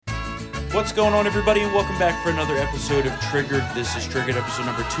What's going on, everybody, and welcome back for another episode of Triggered. This is Triggered, episode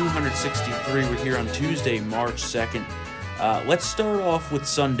number 263. We're here on Tuesday, March 2nd. Let's start off with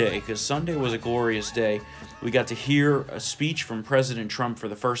Sunday, because Sunday was a glorious day. We got to hear a speech from President Trump for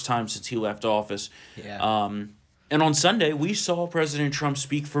the first time since he left office. Yeah. And on Sunday, we saw President Trump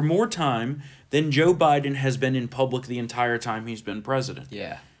speak for more time than Joe Biden has been in public the entire time he's been president.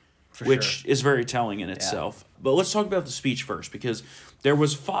 Yeah. Which is very telling in itself. Yeah. But let's talk about the speech first, because there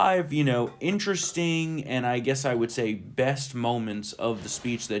was 5, interesting and I guess I would say best moments of the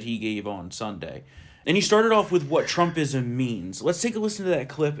speech that he gave on Sunday. And he started off with what Trumpism means. Let's take a listen to that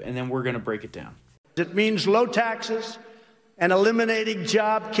clip, and then we're going to break it down. It means low taxes and eliminating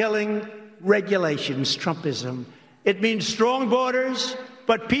job-killing regulations, Trumpism. It means strong borders,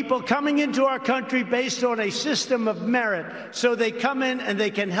 but people coming into our country based on a system of merit, so they come in and they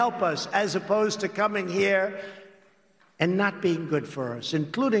can help us, as opposed to coming here and not being good for us,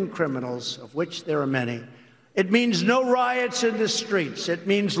 including criminals, of which there are many. It means no riots in the streets. It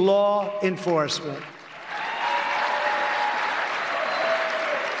means law enforcement.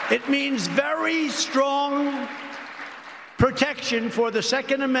 It means very strong protection for the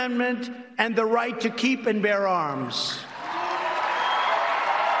Second Amendment and the right to keep and bear arms.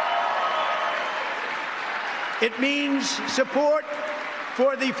 It means support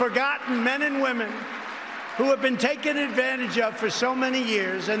for the forgotten men and women who have been taken advantage of for so many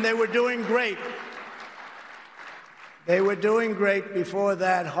years, and they were doing great. They were doing great before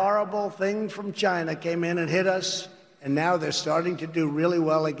that horrible thing from China came in and hit us, and now they're starting to do really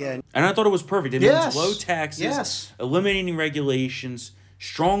well again. And I thought it was perfect. It means low taxes, eliminating regulations,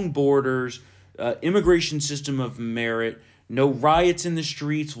 strong borders, immigration system of merit, no riots in the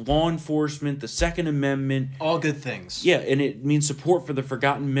streets, law enforcement, the Second Amendment. All good things. Yeah, and it means support for the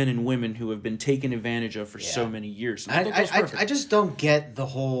forgotten men and women who have been taken advantage of for so many years. I just don't get the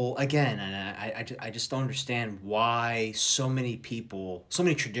whole, again, and I just don't understand why so many people, so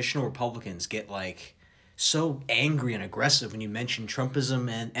many traditional Republicans get so angry and aggressive when you mention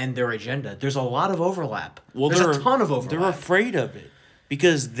Trumpism and their agenda. There's a lot of overlap. Well, there's a ton of overlap. They're afraid of it.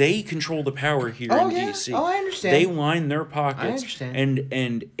 Because they control the power here in D.C. Oh, I understand. They line their pockets. I understand.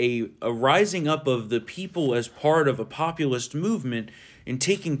 And a rising up of the people as part of a populist movement and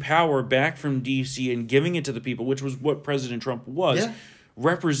taking power back from D.C. and giving it to the people, which was what President Trump was,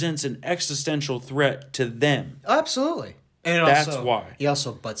 represents an existential threat to them. Absolutely. And that's why. He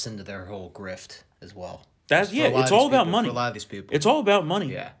also butts into their whole grift as well. It's all about money. For a lot of these people. It's all about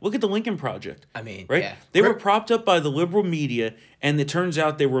money. Yeah. Look at the Lincoln Project. I mean, right? Yeah. They were propped up by the liberal media, and it turns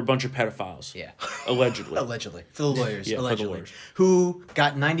out they were a bunch of pedophiles. Yeah. Allegedly. Allegedly. For the lawyers. Yeah, allegedly. for the lawyers. Who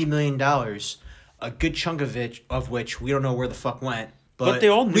got $90 million, a good chunk of which we don't know where the fuck went. But they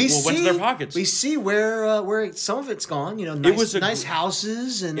all went to their pockets. We see where some of it's gone. Nice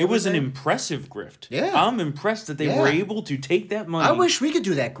houses. And it was an impressive grift. Yeah. I'm impressed that they were able to take that money. I wish we could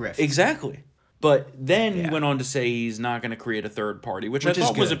do that grift. Exactly. But then he went on to say he's not going to create a third party, which I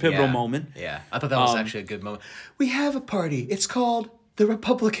thought was a pivotal moment. Yeah, I thought that was actually a good moment. We have a party. It's called the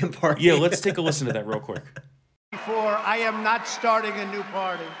Republican Party. Yeah, let's take a listen to that real quick. I am not starting a new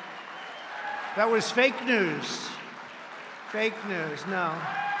party. That was fake news. Fake news, no.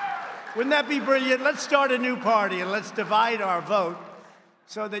 Wouldn't that be brilliant? Let's start a new party and let's divide our vote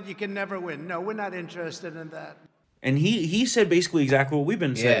so that you can never win. No, we're not interested in that. And he said basically exactly what we've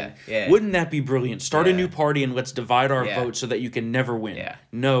been saying. Yeah. Wouldn't that be brilliant? Start a new party and let's divide our vote so that you can never win. Yeah.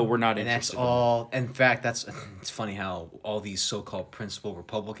 No, we're not and interested. And that's all. In fact, it's funny how all these so-called principal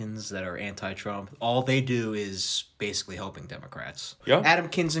Republicans that are anti-Trump, all they do is basically helping Democrats. Yeah. Adam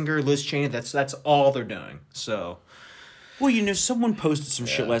Kinzinger, Liz Cheney, that's all they're doing. So. Well, someone posted some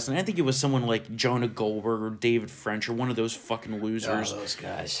shit last night. I think it was someone like Jonah Goldberg or David French or one of those fucking losers. Oh, those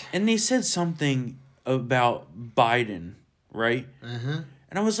guys. And they said something about Biden, right? Mm-hmm.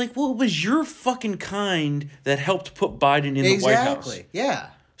 And I was like, well, it was your fucking kind that helped put Biden in the White House. Exactly, yeah.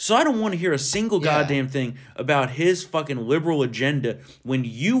 So I don't want to hear a single goddamn thing about his fucking liberal agenda when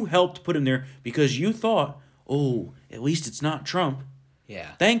you helped put him there because you thought, oh, at least it's not Trump. Yeah.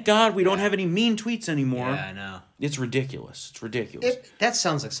 Thank God we don't have any mean tweets anymore. Yeah, I know. It's ridiculous. It's ridiculous. That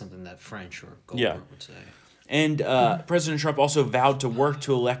sounds like something that French or Goldberg would say. And President Trump also vowed to work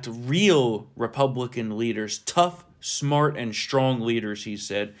to elect real Republican leaders, tough, smart, and strong leaders, he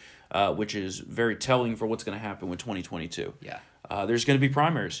said, which is very telling for what's going to happen with 2022. Yeah. There's going to be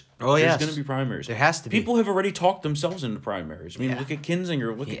primaries. Oh, yes. There's going to be primaries. There has to be. People have already talked themselves into primaries. I mean, look at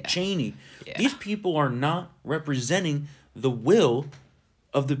Kinzinger, look at Cheney. Yeah. These people are not representing the will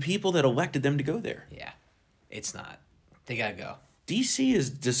of the people that elected them to go there. Yeah. It's not. They got to go. DC is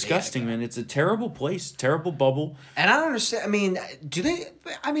disgusting, man. It's a terrible place, terrible bubble. And I don't understand.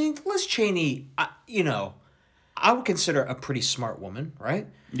 I mean, Liz Cheney, I would consider a pretty smart woman, right?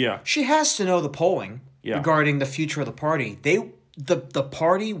 Yeah. She has to know the polling regarding the future of the party. The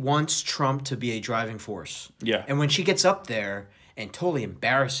party wants Trump to be a driving force. Yeah. And when she gets up there and totally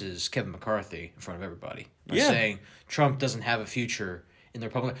embarrasses Kevin McCarthy in front of everybody by saying Trump doesn't have a future in the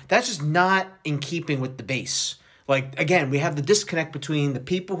Republican, that's just not in keeping with the base. Like, again, we have the disconnect between the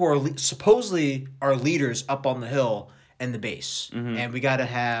people who are supposedly our leaders up on the Hill and the base. Mm-hmm. And we got to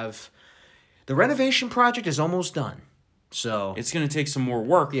have... The renovation project is almost done. So it's going to take some more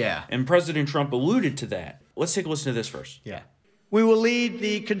work. Yeah. And President Trump alluded to that. Let's take a listen to this first. Yeah. We will lead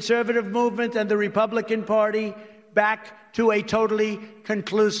the conservative movement and the Republican Party back to a totally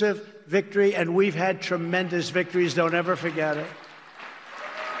conclusive victory. And we've had tremendous victories. Don't ever forget it.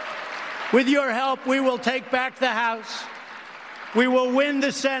 With your help, we will take back the House. We will win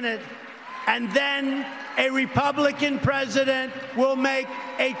the Senate. And then a Republican president will make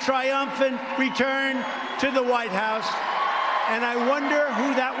a triumphant return to the White House. And I wonder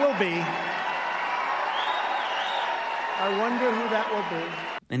who that will be. I wonder who that will be.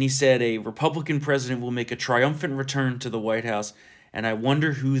 And he said a Republican president will make a triumphant return to the White House. And I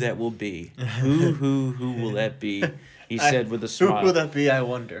wonder who that will be. Who will that be? He said with a smile. Who will that be, I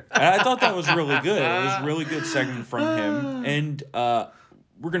wonder. And I thought that was really good. It was a really good segment from him. And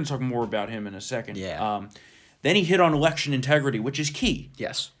we're going to talk more about him in a second. Yeah. Then he hit on election integrity, which is key.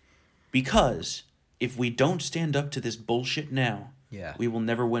 Yes. Because if we don't stand up to this bullshit now, we will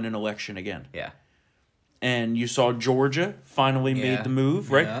never win an election again. Yeah. And you saw Georgia finally made the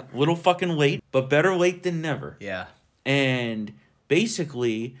move, right? Yeah. A little fucking late, but better late than never. Yeah. And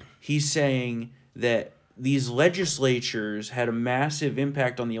basically, he's saying that these legislatures had a massive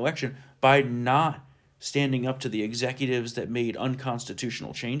impact on the election by not standing up to the executives that made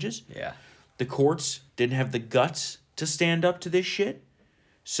unconstitutional changes. Yeah. The courts didn't have the guts to stand up to this shit.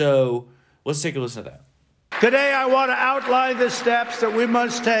 So let's take a listen to that. Today, I want to outline the steps that we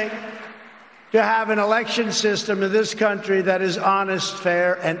must take to have an election system in this country that is honest,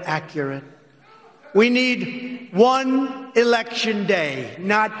 fair, and accurate. We need one election day,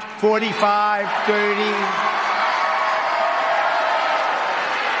 not 45, 30.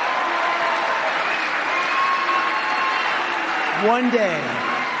 One day,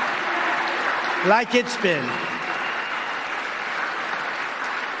 like it's been.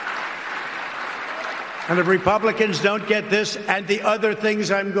 And if Republicans don't get this and the other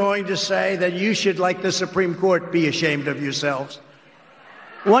things I'm going to say, then you should, like the Supreme Court, be ashamed of yourselves.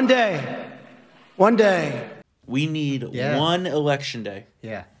 One day. One day. We need one election day.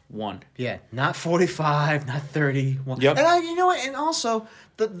 Yeah. One. Yeah. Not 45, not 30. Yep. And you know what? And also,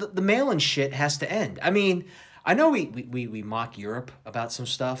 the mail-in shit has to end. I mean, I know we mock Europe about some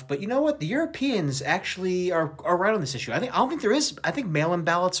stuff, but you know what? The Europeans actually are right on this issue. I don't think there is. I think mail-in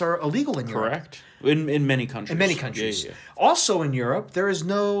ballots are illegal in Europe. Correct. In many countries. In many countries. Yeah. Also in Europe, there's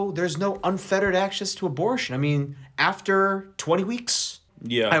no unfettered access to abortion. I mean, after 20 weeks,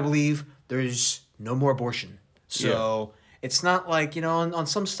 I believe there's no more abortion. So it's not like, on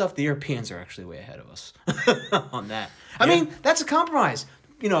some stuff, the Europeans are actually way ahead of us on that. I mean, that's a compromise.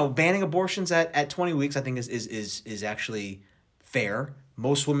 Banning abortions at 20 weeks, I think is actually fair.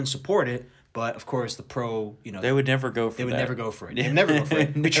 Most women support it. But, of course, the they would never go for that. They would never go for it. They would never go for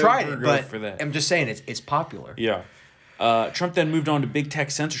it. We tried it, but I'm just saying it's popular. Yeah. Trump then moved on to big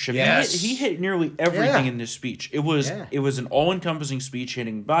tech censorship. Yes. He hit nearly everything in this speech. It was an all-encompassing speech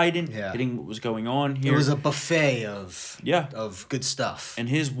hitting Biden, hitting what was going on here. It was a buffet of good stuff. And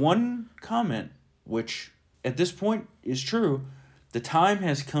his one comment, which at this point is true, the time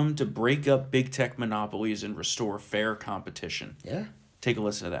has come to break up big tech monopolies and restore fair competition. Yeah. Take a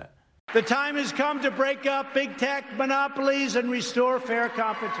listen to that. The time has come to break up big tech monopolies and restore fair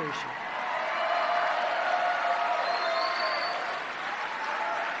competition.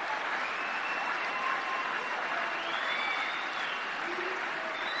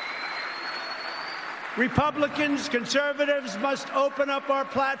 Republicans, conservatives must open up our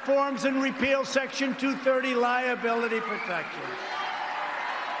platforms and repeal Section 230 liability protections.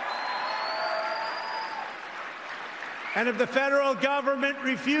 And if the federal government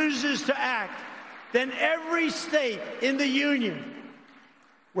refuses to act, then every state in the union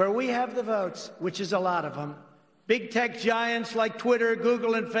where we have the votes, which is a lot of them, big tech giants like Twitter,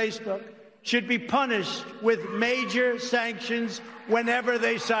 Google, and Facebook should be punished with major sanctions whenever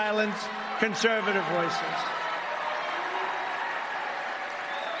they silence conservative voices.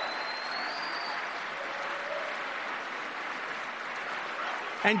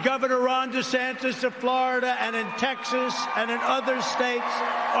 And Governor Ron DeSantis of Florida and in Texas and in other states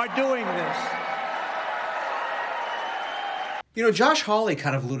are doing this. You know, Josh Hawley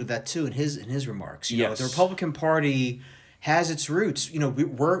kind of alluded that too in his remarks. You know, the Republican Party has its roots. You know,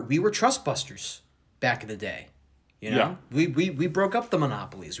 we were trust busters back in the day. You know, we broke up the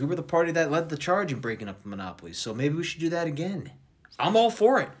monopolies. We were the party that led the charge in breaking up the monopolies. So maybe we should do that again. I'm all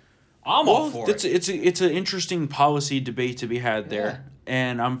for it. All for it. It's an interesting policy debate to be had there,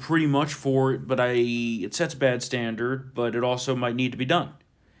 and I'm pretty much for it. But it sets a bad standard, but it also might need to be done.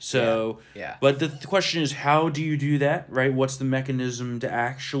 So, But the question is, how do you do that? Right? What's the mechanism to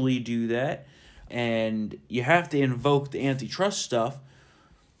actually do that? And you have to invoke the antitrust stuff.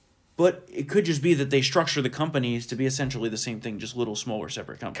 But it could just be that they structure the companies to be essentially the same thing, just little, smaller,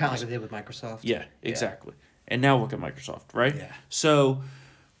 separate companies. Kind of like they did with Microsoft. Yeah, exactly. And now look at Microsoft, right? Yeah. So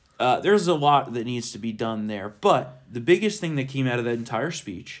there's a lot that needs to be done there. But the biggest thing that came out of that entire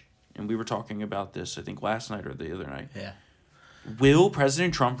speech, and we were talking about this, I think, last night or the other night. Yeah. Will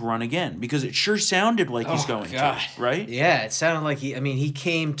President Trump run again? Because it sure sounded like he's going to, right? Yeah, it sounded like he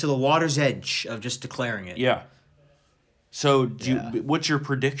came to the water's edge of just declaring it. Yeah. So what's your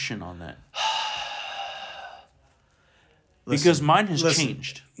prediction on that? Because mine has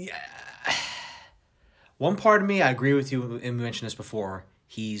changed. Yeah. One part of me, I agree with you, and we mentioned this before.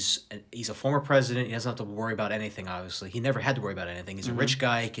 He's a former president. He doesn't have to worry about anything, obviously. He never had to worry about anything. He's a rich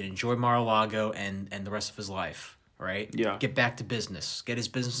guy. He can enjoy Mar-a-Lago and the rest of his life, right? Yeah. Get back to business. Get his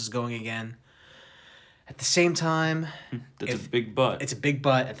businesses going again. At the same time... That's a big but. It's a big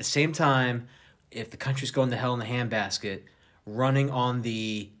but. At the same time, if the country's going to hell in the handbasket, running on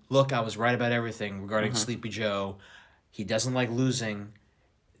the, look, I was right about everything regarding Sleepy Joe, he doesn't like losing...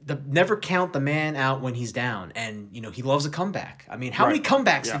 Never count the man out when he's down, and you know he loves a comeback. I mean, how many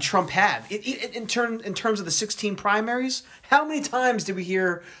comebacks did Trump have in terms of the 16 primaries? How many times did we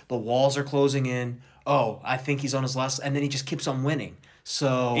hear the walls are closing in? Oh, I think he's on his last, and then he just keeps on winning.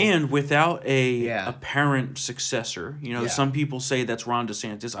 So and without a apparent successor, you know, some people say that's Ron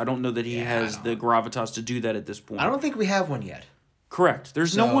DeSantis. I don't know that he has the gravitas to do that at this point. I don't think we have one yet. Correct.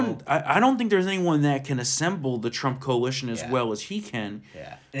 There's no one. I don't think there's anyone that can assemble the Trump coalition as well as he can.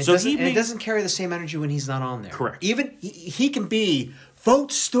 Yeah. And it doesn't carry the same energy when he's not on there. Correct. Even he can be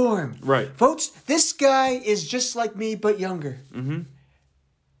vote Storm. Right. Votes. This guy is just like me but younger. Mm-hmm.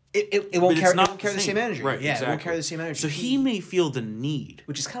 It won't carry the same energy. Right. Yeah. Exactly. It won't carry the same energy. So he may feel the need,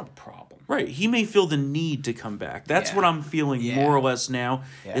 which is kind of a problem. Right. He may feel the need to come back. That's what I'm feeling more or less now.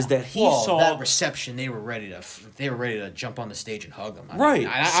 Yeah. Is that he saw that reception? They were ready to jump on the stage and hug him.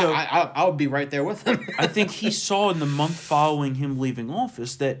 I would be right there with him. I think he saw in the month following him leaving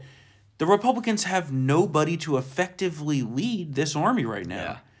office that the Republicans have nobody to effectively lead this army right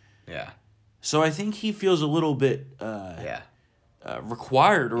now. Yeah. So I think he feels a little bit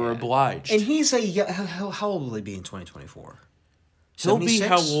required or obliged. And he's how old will he be in 2024? He'll be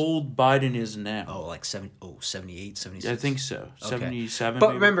how old Biden is now. Oh, like 78, 76? I think so. Okay. 77. But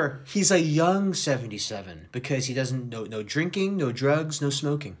maybe. Remember, he's a young 77 because he doesn't no drinking, no drugs, no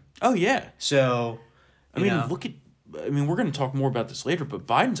smoking. Oh, yeah. So, we're going to talk more about this later, but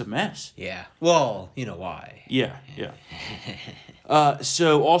Biden's a mess. Yeah. Well, you know why. Yeah.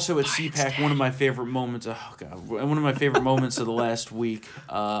 So also at CPAC, one of my favorite moments, one of my favorite moments of the last week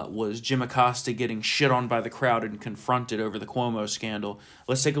was Jim Acosta getting shit on by the crowd and confronted over the Cuomo scandal.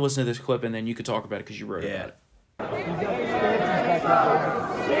 Let's take a listen to this clip, and then you can talk about it because you wrote about it.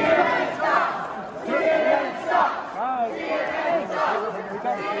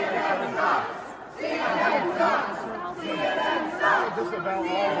 This about all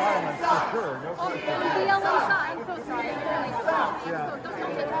violence for sure. No question.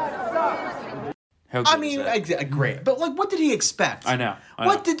 Great. But like, what did he expect? I know.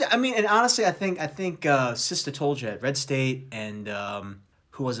 And honestly, I think Sister told you at Red State and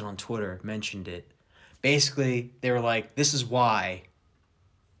who was it on Twitter mentioned it. Basically, they were like, "This is why."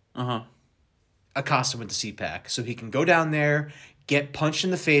 Acosta went to CPAC so he can go down there, get punched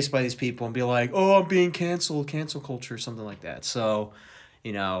in the face by these people, and be like, "Oh, I'm being canceled, cancel culture," something like that. So,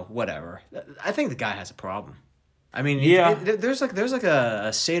 you know, whatever. I think the guy has a problem. I mean, there's like a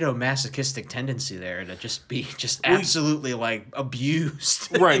sadomasochistic tendency there to just absolutely like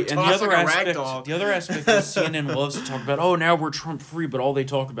abused, right? And the other aspect is CNN loves to talk about. Oh, now we're Trump free, but all they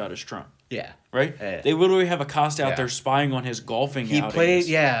talk about is Trump. Yeah. Right. They literally have Acosta out there spying on his golfing. He played.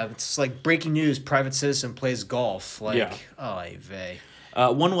 Yeah, it's like breaking news. Private citizen plays golf. Like, oy vey.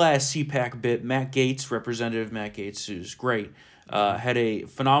 One last CPAC bit. Matt Gaetz, Representative Matt Gaetz, who's great. Had a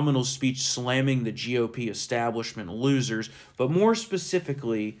phenomenal speech slamming the GOP establishment losers, but more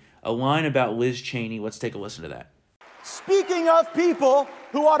specifically, a line about Liz Cheney. Let's take a listen to that. Speaking of people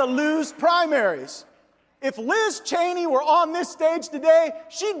who ought to lose primaries, if Liz Cheney were on this stage today,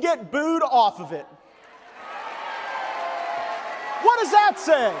 she'd get booed off of it. What does that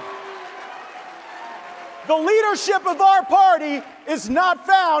say? The leadership of our party is not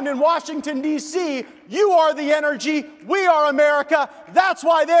found in Washington, D.C. You are the energy. We are America. That's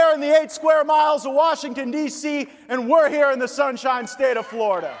why they're in the 8 square miles of Washington, D.C., and we're here in the Sunshine State of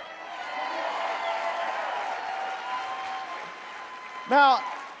Florida. Now,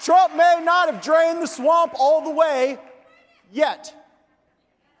 Trump may not have drained the swamp all the way yet.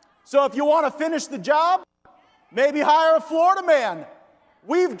 So if you want to finish the job, maybe hire a Florida man.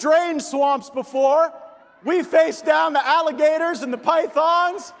 We've drained swamps before. We faced down the alligators and the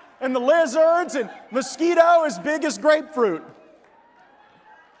pythons and the lizards and mosquito as big as grapefruit.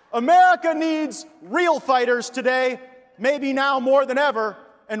 America needs real fighters today, maybe now more than ever,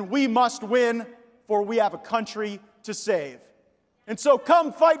 and we must win, for we have a country to save. And so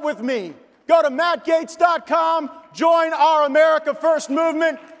come fight with me. Go to mattgaetz.com, join our America First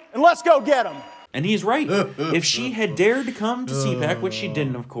movement, and let's go get them. And he's right. If she had dared to come to CPAC, which she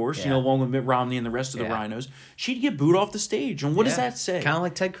didn't, of course, along with Mitt Romney and the rest of the rhinos, she'd get booed off the stage. And what does that say? Kind of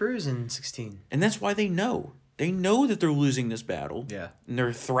like Ted Cruz in 2016. And that's why they know. They know that they're losing this battle. Yeah. And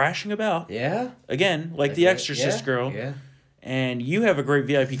they're thrashing about. Yeah. Again, like the Exorcist girl. Yeah. And you have a great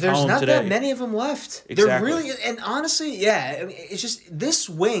VIP There's column not today. that many of them left. Exactly. They're really, and honestly, I mean, it's just this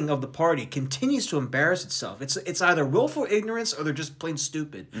wing of the party continues to embarrass itself. It's either willful ignorance or they're just plain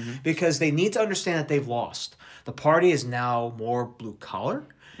stupid because they need to understand that they've lost. The party is now more blue collar.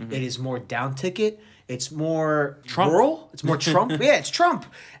 It is more down ticket. It's more Trump. rural. It's more Trump. Yeah, it's Trump.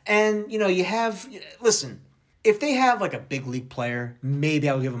 And you have listen. If they have like a big league player, maybe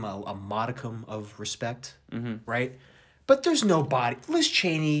I would give them a modicum of respect, right? But there's nobody. Liz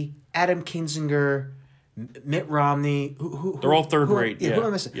Cheney, Adam Kinzinger, Mitt Romney. They're all third rate. Who am I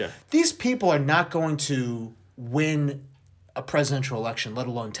missing? Yeah. These people are not going to win a presidential election, let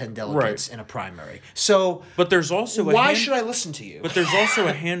alone 10 delegates in a primary. So, but there's also why should I listen to you? But there's also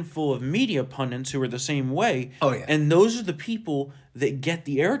a handful of media pundits who are the same way. Oh, yeah. And those are the people that get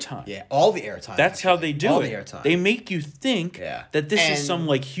the airtime. Yeah, all the airtime. That's how they do all it. The airtime. They make you think that this is some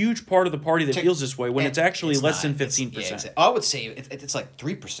like huge part of the party that feels this way when it's actually less than 15%. I would say it's like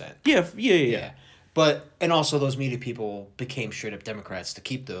 3%. Yeah. But and also those media people became straight up Democrats to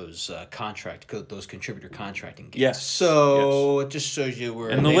keep those those contributor contracting gigs. Yes. So it just shows you where.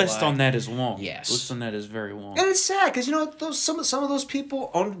 And the list on that is long. Yes. The list on that is very long. And it's sad because some of those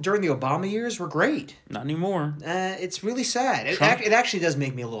people during the Obama years were great. Not anymore. It's really sad. It actually does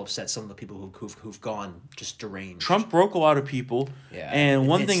make me a little upset. Some of the people who've gone just deranged. Trump broke a lot of people. Yeah. And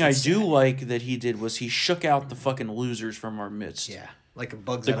one thing I do sad. like that he did was he shook out the fucking losers from our midst. Yeah. Like a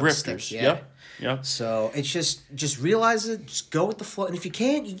bug's The out of a stick. grifters. Yeah. Yep. So it's just realize it. Just go with the flow. And if you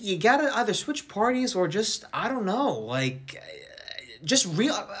can't, you gotta either switch parties or just I don't know, like just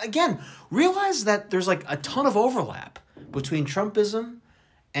realize that there's like a ton of overlap between Trumpism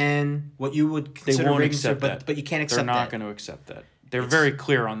and what you would consider They won't Reagan, accept that. But you can't accept that. They're not going to accept that. They're very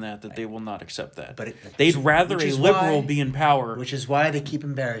clear on that they will not accept that. But they'd rather a liberal be in power. Which is why they keep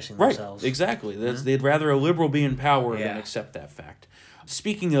embarrassing Right, themselves. exactly. They'd rather a liberal be in power than accept that fact.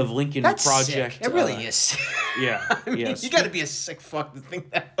 Speaking of Lincoln Project... Sick. It really is. Yeah. I mean, you got to be a sick fuck to think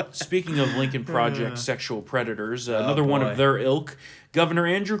that way. Speaking of Lincoln Project sexual predators, another one of their ilk, Governor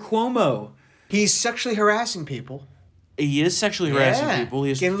Andrew Cuomo. He's sexually harassing people. He is sexually harassing people. He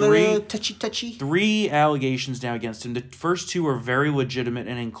has three allegations now against him. The first two are very legitimate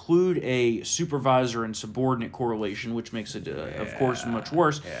and include a supervisor and subordinate correlation, which makes it, of course, much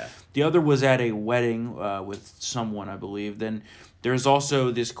worse. Yeah. The other was at a wedding with someone, I believe. Then there's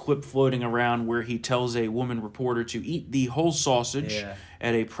also this clip floating around where he tells a woman reporter to eat the whole sausage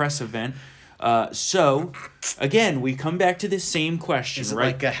at a press event. So, again, we come back to this same question, Is it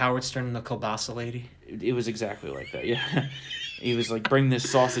right? like a Howard Stern and the kielbasa lady? It was exactly like that, yeah. He was like, bring this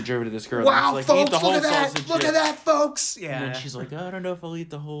sausage over to this girl. Wow, like, folks, eat the whole look at that. sausage. Look at that, folks. Yeah. And then she's like, I don't know if I'll eat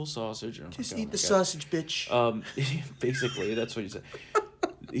the whole sausage. And I'm Just like, eat the sausage, bitch. Basically, that's what he said.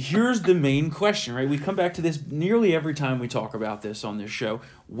 Here's the main question, right? We come back to this nearly every time we talk about this on this show.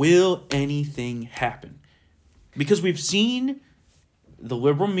 Will anything happen? Because we've seen the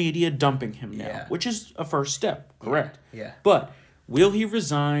liberal media dumping him now, which is a first step, correct? Yeah. But will he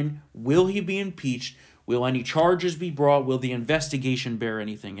resign? Will he be impeached? Will any charges be brought? Will the investigation bear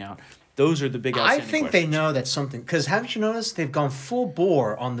anything out? Those are the big outstanding I think questions. they know that something... Because haven't you noticed? They've gone full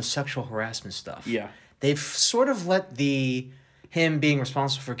bore on the sexual harassment stuff. Yeah. They've sort of let him being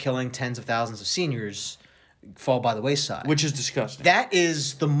responsible for killing tens of thousands of seniors fall by the wayside. Which is disgusting. That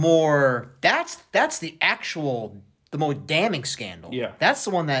is the more... That's the actual the more damning scandal. Yeah. That's the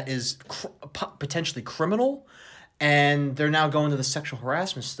one that is potentially criminal, and they're now going to the sexual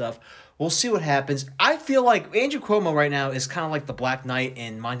harassment stuff. We'll see what happens. I feel like Andrew Cuomo right now is kind of like the Black Knight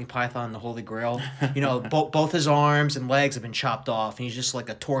in Monty Python and the Holy Grail. You know, both his arms and legs have been chopped off, and he's just like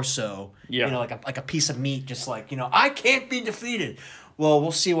a torso. Yeah. You know, like a piece of meat, just like, you know, I can't be defeated. Well,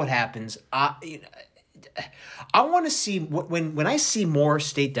 we'll see what happens. I want to see when I see more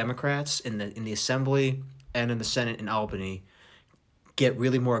state Democrats in the Assembly and in the Senate in Albany get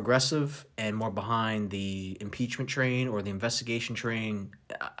really more aggressive and more behind the impeachment train or the investigation train.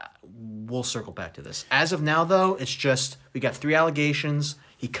 We'll circle back to this. As of now, though, it's just we got 3 allegations.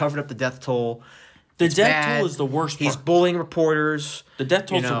 He covered up the death toll. The death toll is the worst part. He's bullying reporters. The death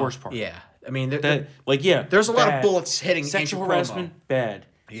toll is the worst part. Yeah. I mean, there's a lot of bullets hitting sexual Andrew harassment, Cuomo. Bad.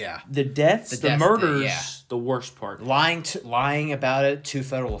 Yeah. The deaths, the murders, the worst part. Lying about it to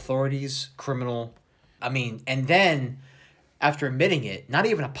federal authorities, criminal. I mean, and then after admitting it, not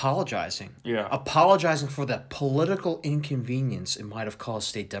even apologizing. Yeah. Apologizing for the political inconvenience it might have caused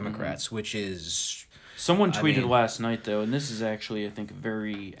state Democrats, which is... Someone tweeted last night, though, and this is actually, I think, a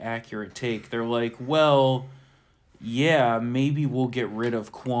very accurate take. They're like, well, yeah, maybe we'll get rid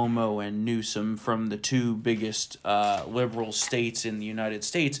of Cuomo and Newsom from the 2 biggest liberal states in the United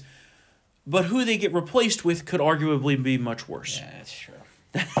States, but who they get replaced with could arguably be much worse. Yeah, that's true.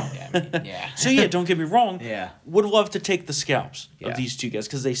 Yeah. So, yeah, don't get me wrong. Yeah. Would love to take the scalps of these 2 guys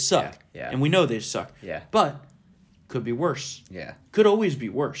because they suck. Yeah. And we know they suck. Yeah. But could be worse. Yeah. Could always be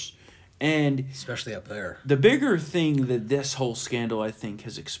worse. And especially up there. The bigger thing that this whole scandal, I think,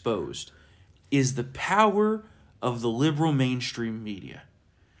 has exposed is the power of the liberal mainstream media.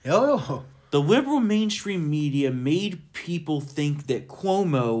 Oh. The liberal mainstream media made people think that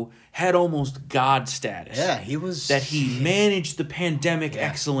Cuomo had almost God status. Yeah, he was... That he managed the pandemic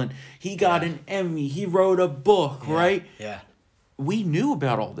excellent. He got an Emmy. He wrote a book, right? Yeah. We knew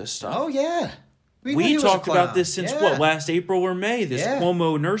about all this stuff. Oh, yeah. We talked about this since, last April or May, this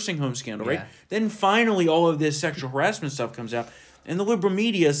Cuomo nursing home scandal, right? Then finally all of this sexual harassment stuff comes out, and the liberal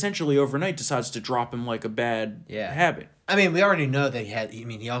media essentially overnight decides to drop him like a bad habit. I mean, we already know that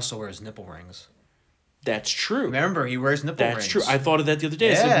he also wears nipple rings. That's true. Remember, he wears nipple rings. That's true. I thought of that the other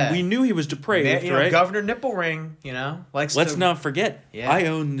day. Yeah. So we knew he was depraved, right? Governor Nipple Ring, Let's not forget, I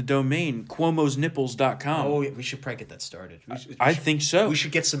own the domain, cuomosnipples.com. Oh, we should probably get that started. I think so. We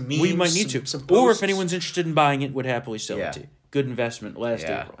should get some memes. We might need to. Some or if anyone's interested in buying it, would happily sell it to you. Good investment last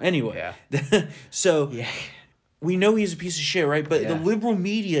April. Anyway. So... Yeah. We know he's a piece of shit, right? But the liberal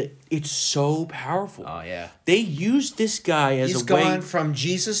media, it's so powerful. Oh, yeah. They used this guy as He's a way... gone from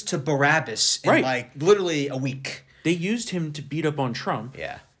Jesus to Barabbas in, literally a week. They used him to beat up on Trump.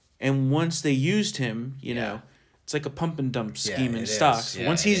 Yeah. And once they used him, you know, it's like a pump and dump scheme in stocks. Yeah,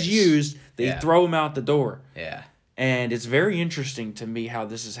 once he's used, they throw him out the door. Yeah. And it's very interesting to me how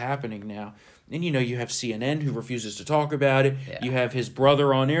this is happening now. And, you have CNN who refuses to talk about it. Yeah. You have his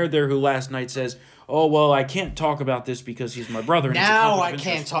brother on air there who last night says... Oh, well, I can't talk about this because he's my brother. And now I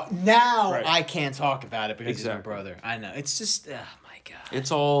can't talk. Now I can't talk about it because he's my brother. I know. It's just, oh my God. It's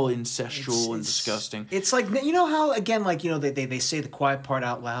all incestual and disgusting. It's like, you know how, again, like, they say the quiet part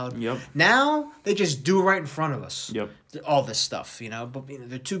out loud? Yep. Now they just do it right in front of us. Yep. All this stuff, but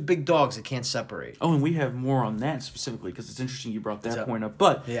they're 2 big dogs that can't separate. Oh, and we have more on that specifically because it's interesting you brought that point up.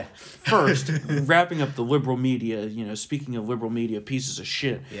 But first, wrapping up the liberal media, speaking of liberal media, pieces of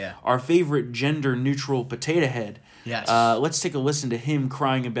shit. Yeah. Our favorite gender-neutral potato head. Yes. Let's take a listen to him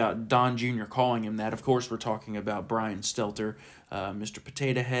crying about Don Jr. calling him that. Of course, we're talking about Brian Stelter, Mr.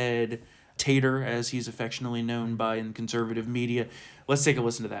 Potato Head, Tater, as he's affectionately known by in conservative media. Let's take a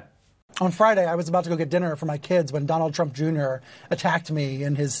listen to that. On Friday, I was about to go get dinner for my kids when Donald Trump Jr. attacked me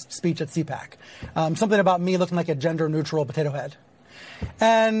in his speech at CPAC. Something about me looking like a gender-neutral potato head.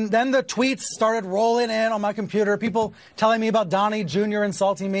 And then the tweets started rolling in on my computer, people telling me about Donnie Jr.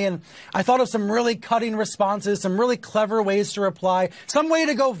 insulting me, and I thought of some really cutting responses, some really clever ways to reply, some way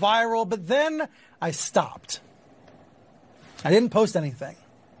to go viral, but then I stopped. I didn't post anything.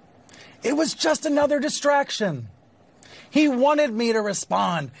 It was just another distraction. He wanted me to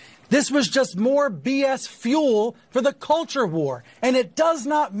respond. This was just more BS fuel for the culture war, and it does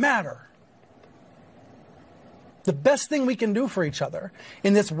not matter. The best thing we can do for each other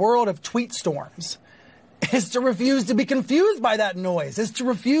in this world of tweet storms is to refuse to be confused by that noise, is to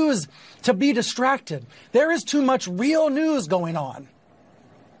refuse to be distracted. There is too much real news going on.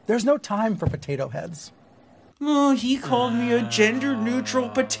 There's no time for potato heads. Oh, he called me a gender-neutral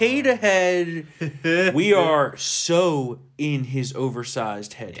potato head. We are so in his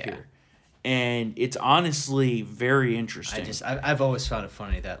oversized head here. And it's honestly very interesting. I've always found it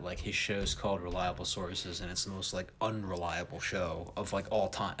funny that like his show's called Reliable Sources, and it's the most like unreliable show of like all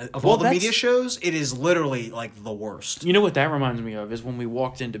time. Of all the media shows, it is literally like the worst. You know what that reminds me of is when we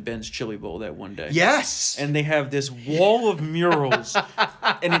walked into Ben's Chili Bowl that one day. Yes! And they have this wall of murals,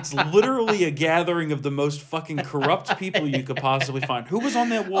 and it's literally a gathering of the most fucking corrupt people you could possibly find. Who was on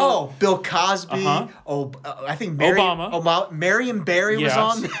that wall? Oh, Bill Cosby. I think Obama. Marion Barry was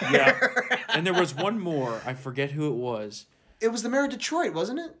on there. Yeah. And there was one more. I forget who it was. It was the mayor of Detroit,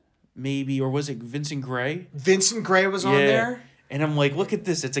 wasn't it? Maybe. Or was it Vincent Gray? Vincent Gray was on there. And I'm like, look at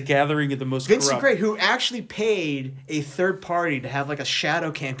this. It's a gathering of the most Vincent corrupt. Gray, who actually paid a third party to have like a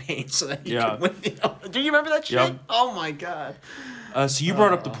shadow campaign so that he could win. Do you remember that shit? Yep. Oh, my God. So you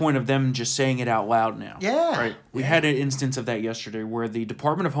brought up the point of them just saying it out loud now. Yeah. Right. We had an instance of that yesterday where the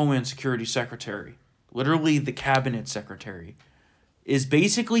Department of Homeland Security secretary, literally the cabinet secretary, is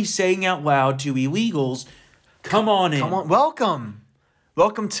basically saying out loud to illegals, come on in. Come on.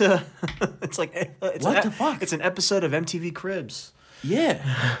 Welcome to it's What the fuck? It's an episode of MTV Cribs.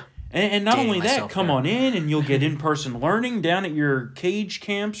 Yeah. And not only that, come on in and you'll get in-person learning down at your cage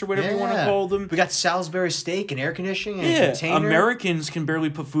camps or whatever you want to call them. We got Salisbury steak and air conditioning and a container. Americans can barely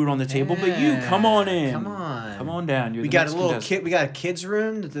put food on the table, but you, come on in. Come on. Come on down. We got a little kid. We got a kids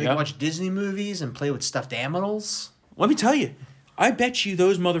room that they can watch Disney movies and play with stuffed animals. Let me tell you. I bet you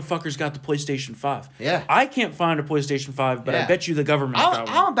those motherfuckers got the PlayStation 5. Yeah. I can't find a PlayStation 5, but I bet you the government got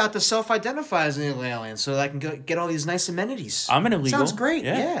one. I'm about to self-identify as an illegal alien so that I can get all these nice amenities. I'm an illegal. Sounds great,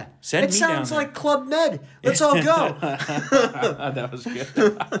 yeah. Send me it sounds down like Club Med. Let's all go. That was good.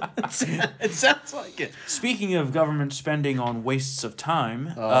 It sounds like it. Speaking of government spending on wastes of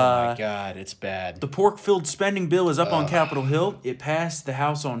time. Oh, my God, it's bad. The pork-filled spending bill is up on Capitol Hill. It passed the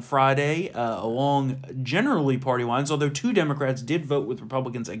House on Friday along generally party lines, although 2 Democrats did vote with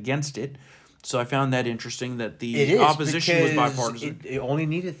Republicans against it. So I found that interesting that the opposition was bipartisan. It only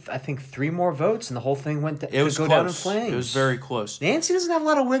needed, I think, 3 more votes, and the whole thing went it was go close. down in flames. It was very close. Nancy doesn't have a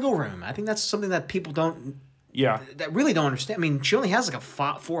lot of wiggle room. I think that's something that people don't... Yeah. That really don't understand. I mean, she only has like a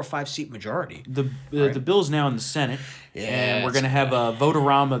 4 or 5 seat majority. The bill's now in the Senate. Yeah, and we're going to have a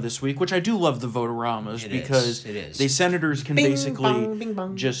vote-a-rama this week, which I do love the vote-a-ramas because the senators can basically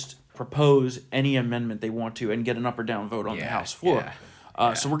just propose any amendment they want to and get an up or down vote on the House floor.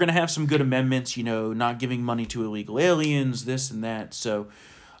 So we're going to have some good amendments, not giving money to illegal aliens, this and that. So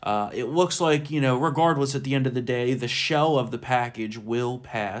it looks like, regardless at the end of the day, the shell of the package will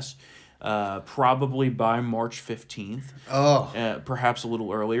pass. Probably by March 15th. Perhaps a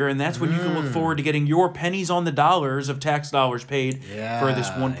little earlier. And that's when you can look forward to getting your pennies on the dollars of tax dollars paid for this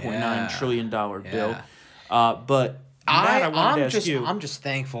 $1.9 trillion bill. But Matt, I wanted to ask you. I'm just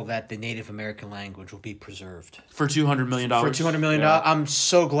thankful that the Native American language will be preserved. For $200 million. For $200 million. I'm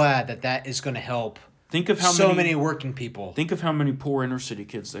so glad that is going to help think of how many working people. Think of how many poor inner city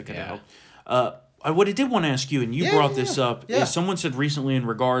kids that could help. What I did want to ask you, and you brought this up, is someone said recently in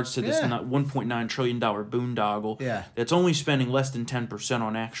regards to this $1.9 trillion boondoggle that's only spending less than 10%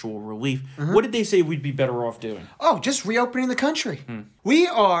 on actual relief. What did they say we'd be better off doing? Oh, just reopening the country. We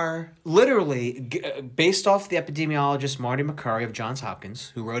are literally, based off the epidemiologist Marty Makary of Johns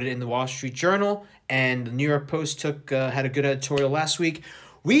Hopkins, who wrote it in the Wall Street Journal, and the New York Post had a good editorial last week.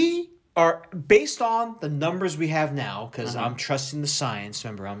 We are based on the numbers we have now, because I'm trusting the science.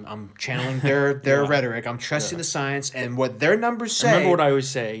 Remember, I'm channeling their rhetoric. I'm trusting the science, and what their numbers say. Remember what I always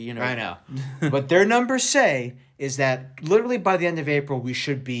say, I know. What their numbers say is that literally by the end of April, we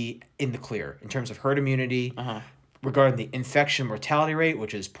should be in the clear in terms of herd immunity, regarding the infection mortality rate,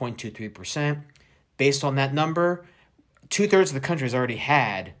 which is 0.23%. Based on that number, 2/3 of the country has already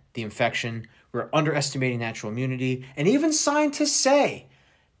had the infection. We're underestimating natural immunity, and even scientists say.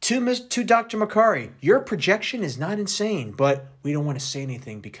 To Dr. Makary, your projection is not insane, but we don't want to say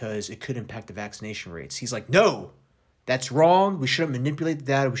anything because it could impact the vaccination rates. He's like, no, that's wrong. We shouldn't manipulate the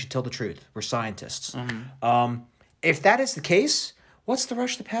data. We should tell the truth. We're scientists. If that is the case, what's the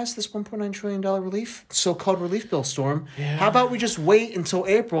rush to pass this $1.9 trillion so-called relief bill, Storm? Yeah. How about we just wait until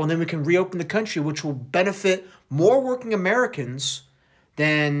April and then we can reopen the country, which will benefit more working Americans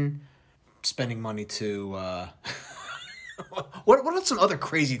than spending money to... What are some other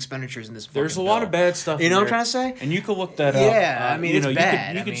crazy expenditures in this bill? There's a lot of bad stuff. You know what I'm trying to say? And you could look that up. Yeah, I mean, it's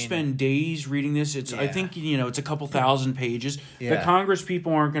bad. You could spend days reading this. I think, it's a couple thousand pages. The Congress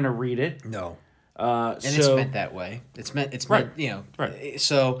people aren't going to read it. No. It's meant that way. It's meant, Right.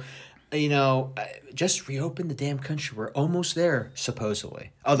 So, just reopen the damn country. We're almost there,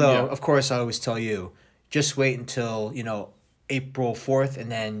 supposedly. Although, of course, I always tell you, just wait until, April 4th, and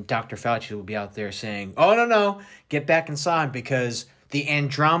then Dr. Fauci will be out there saying, oh, no, get back inside because the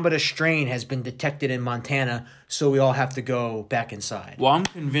Andromeda strain has been detected in Montana, so we all have to go back inside. Well, I'm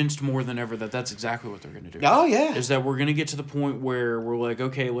convinced more than ever that that's exactly what they're going to do. Oh, yeah. Is that we're going to get to the point where we're like,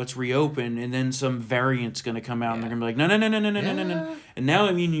 okay, let's reopen, and then some variant's going to come out, and they're going to be like, no. And now,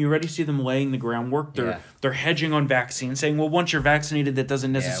 I mean, you already see them laying the groundwork. They're hedging on vaccines, saying, well, once you're vaccinated, that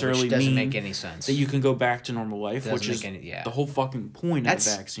doesn't necessarily which doesn't mean make any sense. that you can go back to normal life, which is the whole fucking point of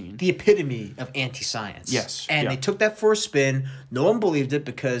the vaccine. The epitome of anti-science. Yes. And they took that for a spin. No one believed it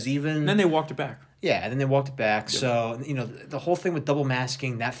because even... And then they walked it back. Yeah, and then they walked it back. Yep. So, the whole thing with double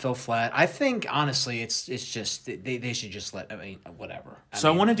masking, that fell flat. I think, honestly, it's just, they should just whatever. I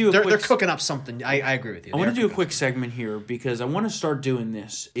want to do they're cooking up something. I agree with you. I want to do a quick segment here because I want to start doing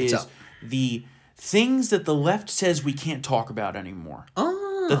this is the things that the left says we can't talk about anymore.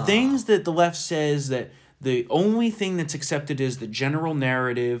 The things that the left says that the only thing that's accepted is the general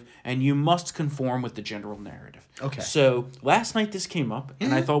narrative, and you must conform with the general narrative. Okay. So last night this came up,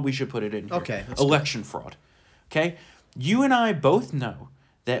 and I thought we should put it in here. Okay. Election fraud. Okay? You and I both know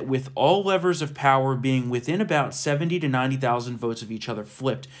that with all levers of power being within about 70 to 90,000 votes of each other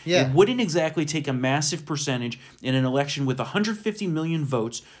flipped, it wouldn't exactly take a massive percentage in an election with 150 million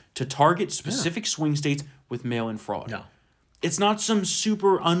votes to target specific swing states with mail-in fraud. No. It's not some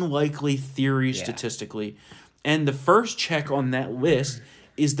super unlikely theory statistically. And the first check on that list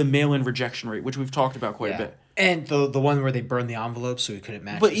is the mail-in rejection rate, which we've talked about quite a bit. And the one where they burned the envelope so we couldn't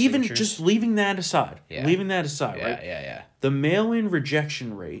match But even just leaving that aside, right? Yeah. The mail-in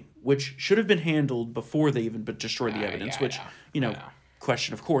rejection rate, which should have been handled before they even destroyed the evidence,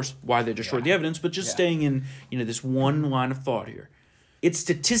 question, of course, why they destroyed the evidence, but just staying in, this one line of thought here. It's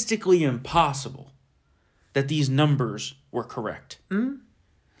statistically impossible that these numbers were correct. Mm-hmm.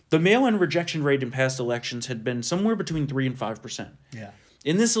 The mail-in rejection rate in past elections had been somewhere between 3 and 5%. Yeah.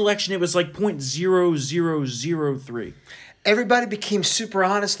 In this election, it was like 0.0003. Everybody became super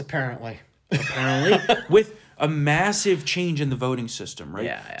honest, apparently. With a massive change in the voting system, right?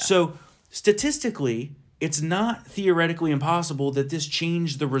 Yeah. So, statistically, it's not theoretically impossible that this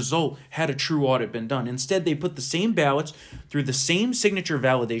changed the result had a true audit been done. Instead, they put the same ballots through the same signature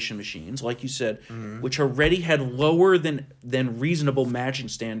validation machines, like you said, which already had lower than reasonable matching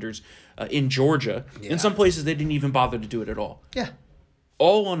standards in Georgia. In some places, they didn't even bother to do it at all. Yeah.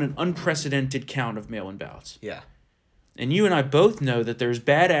 All on an unprecedented count of mail-in ballots. Yeah. And you and I both know that there's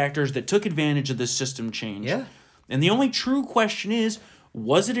bad actors that took advantage of this system change. Yeah. And the only true question is,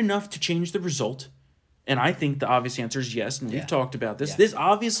 was it enough to change the result? And I think the obvious answer is yes, and we've talked about this. Yeah. This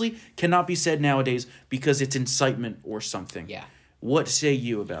obviously cannot be said nowadays because it's incitement or something. Yeah. What say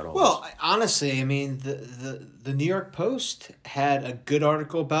you about all this? Well, honestly, I mean, the New York Post had a good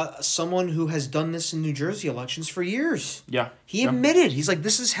article about someone who has done this in New Jersey elections for years. Yeah. He admitted, he's like,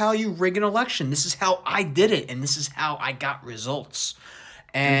 this is how you rig an election. This is how I did it, and this is how I got results.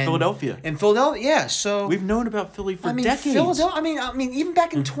 And in Philadelphia. Yeah. So we've known about Philly for decades. Philadelphia. I mean, even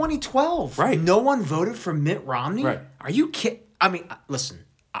back in 2012, right? No one voted for Mitt Romney. Right? Are you kidding? I mean, listen.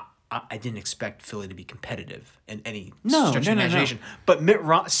 I didn't expect Philly to be competitive in any stretch of imagination.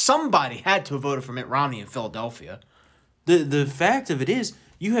 But somebody had to have voted for Mitt Romney in Philadelphia. The fact of it is,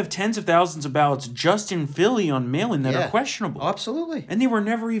 you have tens of thousands of ballots just in Philly on mail-in that are questionable. Oh, absolutely. And they were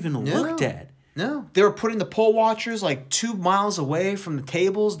never even looked at. No. They were putting the poll watchers like 2 miles away from the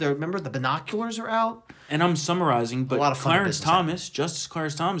tables. Remember, the binoculars are out. And I'm summarizing, but Justice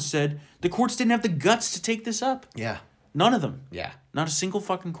Clarence Thomas said the courts didn't have the guts to take this up. Yeah. None of them. Yeah. Not a single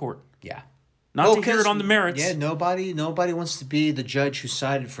fucking court. Yeah. Not to hear it on the merits. Yeah, nobody wants to be the judge who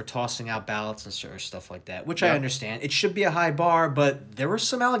sided for tossing out ballots and stuff like that, which I understand. It should be a high bar, but there were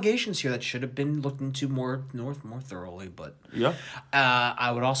some allegations here that should have been looked into more thoroughly. But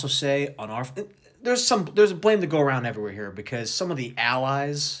I would also say there's a blame to go around everywhere here because some of the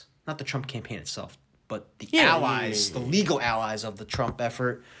allies, not the Trump campaign itself, but the allies, the legal allies of the Trump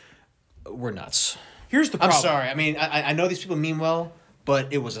effort, were nuts. Here's the problem. I'm sorry. I mean, I know these people mean well,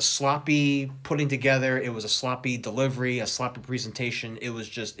 but it was a sloppy putting together. It was a sloppy delivery, a sloppy presentation. It was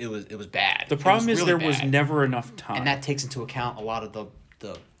bad. The problem is there was never enough time. And that takes into account a lot of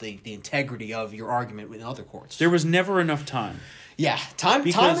the integrity of your argument in other courts. There was never enough time. Yeah, time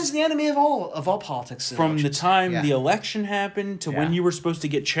is the enemy of all politics. From the time the election happened to when you were supposed to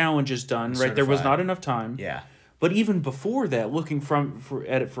get challenges done, right? There was not enough time. Yeah. But even before that, looking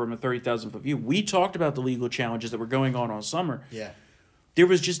at it from a 30,000-foot view, we talked about the legal challenges that were going on all summer. Yeah. There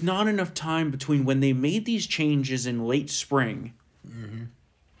was just not enough time between when they made these changes in late spring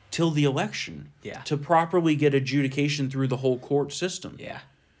till the election to properly get adjudication through the whole court system. Yeah.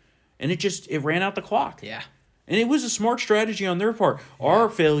 And it ran out the clock. Yeah. And it was a smart strategy on their part. Our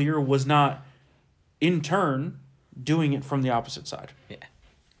failure was not, in turn, doing it from the opposite side. Yeah.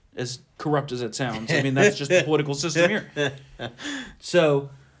 As corrupt as it sounds. I mean, that's just the political system here. So,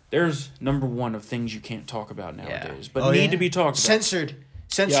 there's number one of things you can't talk about nowadays, but need to be talked about.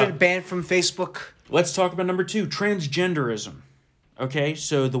 Censored, banned from Facebook. Let's talk about number two, transgenderism. Okay,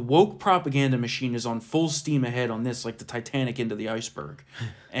 so the woke propaganda machine is on full steam ahead on this, like the Titanic into the iceberg.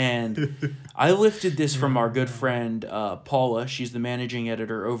 And I lifted this from our good friend Paula. She's the managing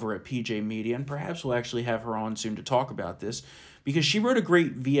editor over at PJ Media, and perhaps we'll actually have her on soon to talk about this, because she wrote a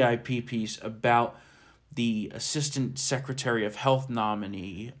great VIP piece about the Assistant Secretary of Health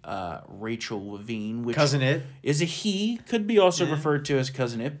nominee, Rachel Levine, which Cousin It. is a he, could be also referred to as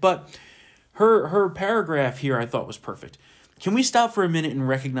Cousin It, but her paragraph here I thought was perfect. Can we stop for a minute and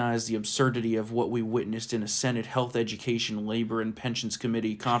recognize the absurdity of what we witnessed in a Senate Health, Education, Labor, and Pensions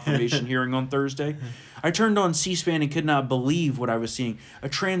Committee confirmation hearing on Thursday? I turned on C-SPAN and could not believe what I was seeing. A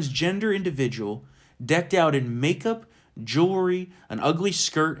transgender individual decked out in makeup, jewelry, an ugly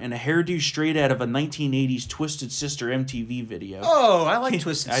skirt, and a hairdo straight out of a 1980s Twisted Sister MTV video. Oh, I like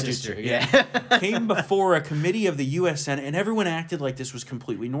Twisted I do Sister. too, yeah. Came before a committee of the U.S. Senate, and everyone acted like this was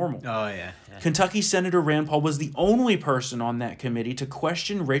completely normal. Oh, yeah. Kentucky Senator Rand Paul was the only person on that committee to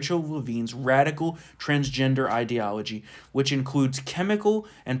question Rachel Levine's radical transgender ideology, which includes chemical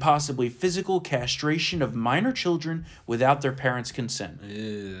and possibly physical castration of minor children without their parents' consent.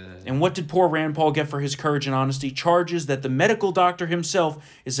 And what did poor Rand Paul get for his courage and honesty? Charges that the medical doctor himself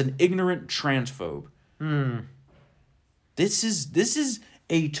is an ignorant transphobe. This is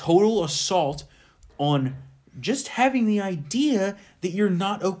a total assault on just having the idea that you're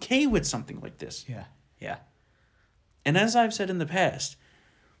not okay with something like this. Yeah. And as I've said in the past,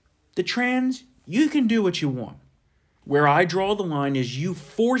 the trans, you can do what you want. Where I draw the line is you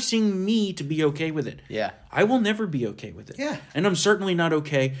forcing me to be okay with it. Yeah. I will never be okay with it. Yeah. And I'm certainly not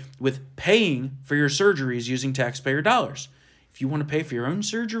okay with paying for your surgeries using taxpayer dollars. If you want to pay for your own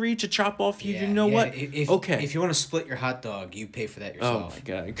surgery to chop off you, you know what? Okay. If you want to split your hot dog, you pay for that yourself.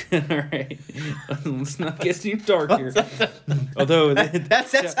 Oh my god! All right, let's not get too dark here. Although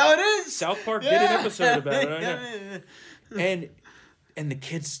that's how it is. South Park did an episode about it. I know. And the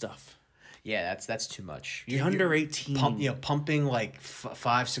kids stuff. Yeah, that's too much. The under 18, pumping like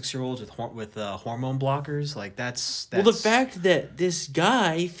 5-6-year-olds with hormone blockers, like that's. Well, the fact that this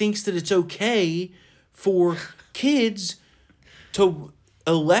guy thinks that it's okay for kids to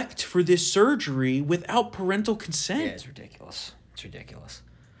elect for this surgery without parental consent. Yeah, it's ridiculous. It's ridiculous.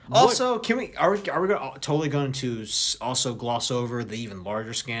 Also, are we totally going to also gloss over the even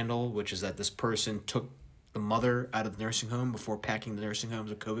larger scandal, which is that this person took the mother out of the nursing home before packing the nursing homes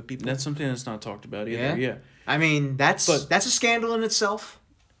with COVID people? That's something that's not talked about either. Yeah. I mean, that's a scandal in itself.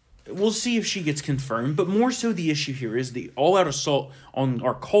 We'll see if she gets confirmed, but more so the issue here is the all-out assault on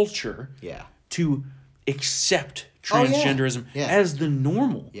our culture to accept transgenderism as the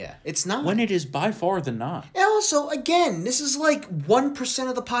normal. Yeah, it's not. When it is by far the not. And also, again, this is like 1%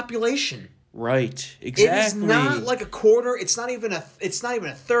 of the population. Right. Exactly. It is not like a quarter. It's not even a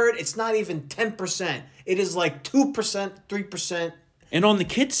third. It's not even 10%. It is like 2%, 3%. And on the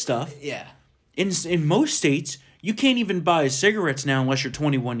kid stuff, in most states, you can't even buy cigarettes now unless you're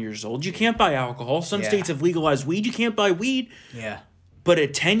 21 years old. You can't buy alcohol. Some states have legalized weed. You can't buy weed. Yeah. But a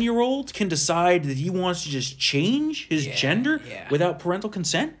 10-year-old can decide that he wants to just change his gender without parental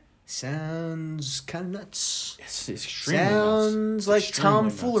consent? Sounds kind of nuts. It's extremely Sounds like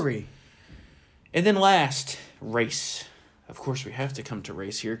tomfoolery. Nuts. And then last, race. Of course, we have to come to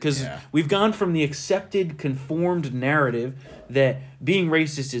race here because we've gone from the accepted, conformed narrative that being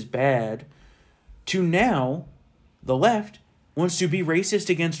racist is bad to now the left wants to be racist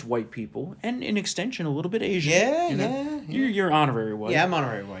against white people and, in extension, a little bit Asian. Yeah. You're honorary white. Yeah, I'm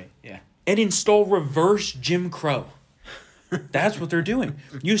honorary white. Yeah. And install reverse Jim Crow. That's what they're doing.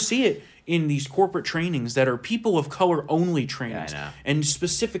 You see it in these corporate trainings that are people of color only trainings and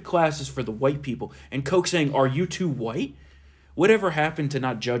specific classes for the white people. And Coke saying, "Are you too white?" Whatever happened to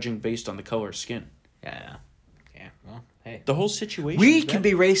not judging based on the color of skin? Yeah. Well, hey. The whole situation. We can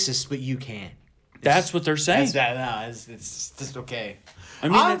be racist, but you can't. That's what they're saying. It's just okay. I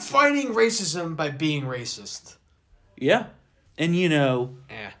mean, I'm fighting racism by being racist. Yeah. And,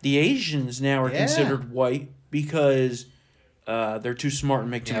 the Asians now are considered white because they're too smart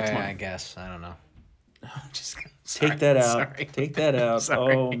and make too much money. I guess. I don't know. Just Take that out. Sorry. Take that out.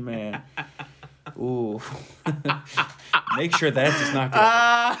 Sorry. Oh, man. Ooh. Make sure that does not go.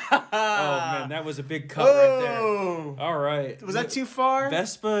 Oh, man. That was a big cut right there. All right. Was that too far?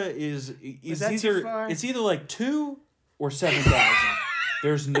 Vespa is that either too far? It's either like 2 or 7,000.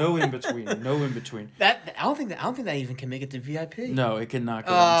 There's no in between. No in between. I don't think that even can make it to VIP. No, it cannot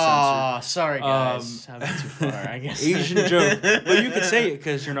go uncensored. Oh, sorry guys. I went too far, I guess. Asian joke. Well, you could say it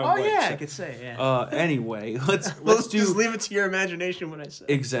because you're not white. Yeah, so. I could say it, yeah. Anyway, let's do. Just leave it to your imagination when I say.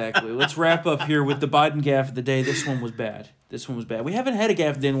 Exactly. Let's wrap up here with the Biden gaffe of the day. This one was bad. We haven't had a gaffe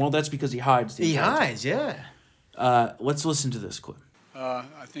of the day. Well, that's because he hides. He hides, yeah. Let's listen to this clip. I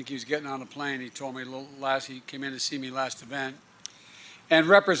think he was getting on a plane. He told me he came in to see me last event. And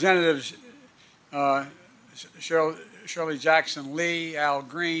Representatives Shirley Jackson Lee, Al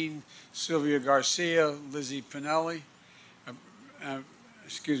Green, Sylvia Garcia, Lizzie Pinelli,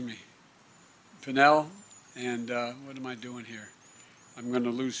 Pinell, and what am I doing here? I'm going to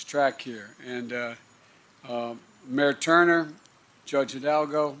lose track here. And Mayor Turner, Judge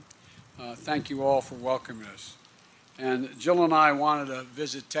Hidalgo, thank you all for welcoming us. And Jill and I wanted to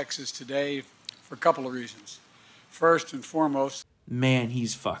visit Texas today for a couple of reasons. First and foremost, man,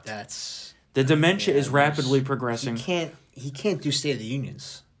 he's fucked. The dementia is rapidly progressing. He can't do State of the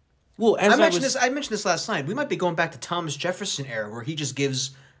Unions. Well, I mentioned this last night. We might be going back to Thomas Jefferson era, where he just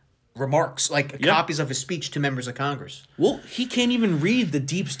gives remarks, copies of his speech to members of Congress. Well, he can't even read the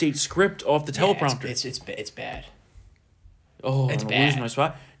deep state script off the teleprompter. It's bad. Oh, it's I'm bad. losing my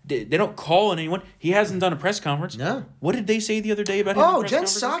spot. They don't call on anyone. He hasn't done a press conference. No. What did they say the other day about him? Oh, Jen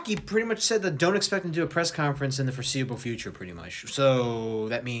Psaki pretty much said that don't expect him to do a press conference in the foreseeable future, pretty much. So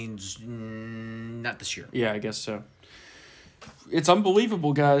that means not this year. Yeah, I guess so. It's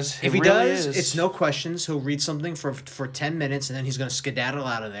unbelievable, guys. If he really does, it's no questions. He'll read something for 10 minutes, and then he's going to skedaddle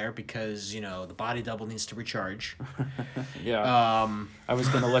out of there because, the body double needs to recharge. Yeah. I was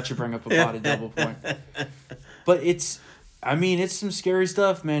going to let you bring up a body double point. But it's some scary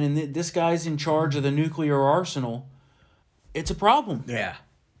stuff, man. And this guy's in charge of the nuclear arsenal. It's a problem. Yeah.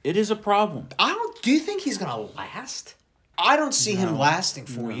 It is a problem. Do you think he's going to last? I don't see him lasting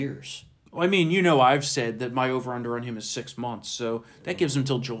 4 years. Well, I've said that my over-under on him is 6 months, so that gives him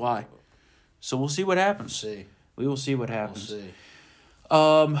till July. So we'll see what happens. We will see what happens.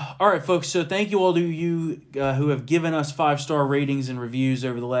 All right, folks, so thank you all to you who have given us 5-star ratings and reviews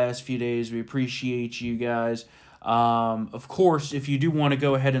over the last few days. We appreciate you guys. Of course, if you do want to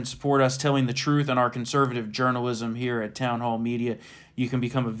go ahead and support us telling the truth on our conservative journalism here at Town Hall Media, you can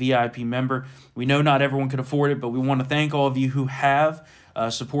become a VIP member. We know not everyone can afford it, but we want to thank all of you who have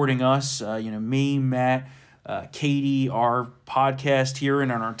supporting us. Me, Matt, Katie, our podcast here,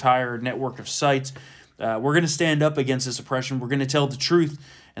 and our entire network of sites. We're going to stand up against this oppression. We're going to tell the truth.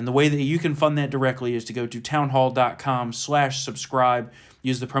 And the way that you can fund that directly is to go to townhall.com/subscribe.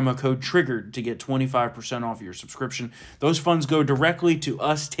 Use the promo code TRIGGERED to get 25% off your subscription. Those funds go directly to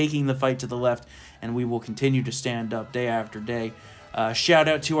us taking the fight to the left, and we will continue to stand up day after day. Shout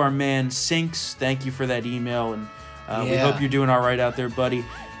out to our man, Sinks. Thank you for that email, and we hope you're doing all right out there, buddy.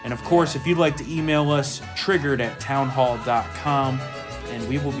 And, of course, if you'd like to email us, triggered@townhall.com. And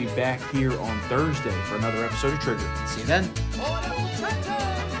we will be back here on Thursday for another episode of Triggered. See you then.